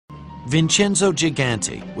Vincenzo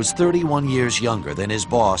Gigante was 31 years younger than his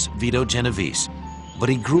boss, Vito Genovese, but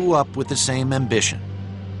he grew up with the same ambition: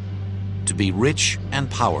 to be rich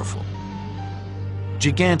and powerful.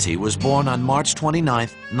 Gigante was born on March 29,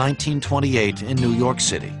 1928 in New York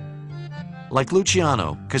City. Like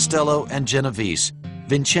Luciano, Costello, and Genovese,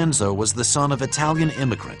 Vincenzo was the son of Italian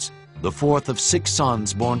immigrants, the fourth of 6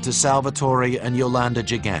 sons born to Salvatore and Yolanda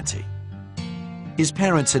Gigante. His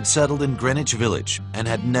parents had settled in Greenwich Village and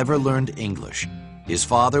had never learned English. His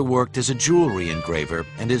father worked as a jewelry engraver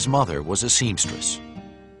and his mother was a seamstress.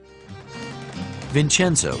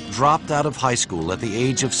 Vincenzo dropped out of high school at the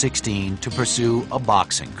age of 16 to pursue a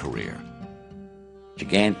boxing career.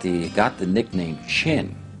 Gigante got the nickname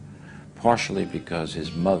Chin, partially because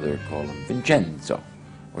his mother called him Vincenzo,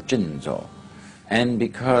 or Cinzo, and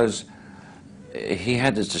because he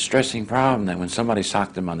had this distressing problem that when somebody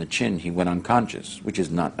socked him on the chin, he went unconscious, which is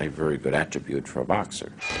not a very good attribute for a boxer.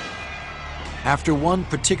 After one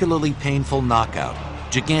particularly painful knockout,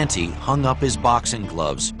 Gigante hung up his boxing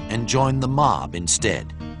gloves and joined the mob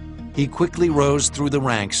instead. He quickly rose through the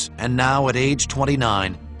ranks, and now at age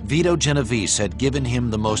 29, Vito Genovese had given him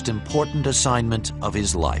the most important assignment of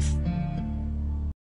his life.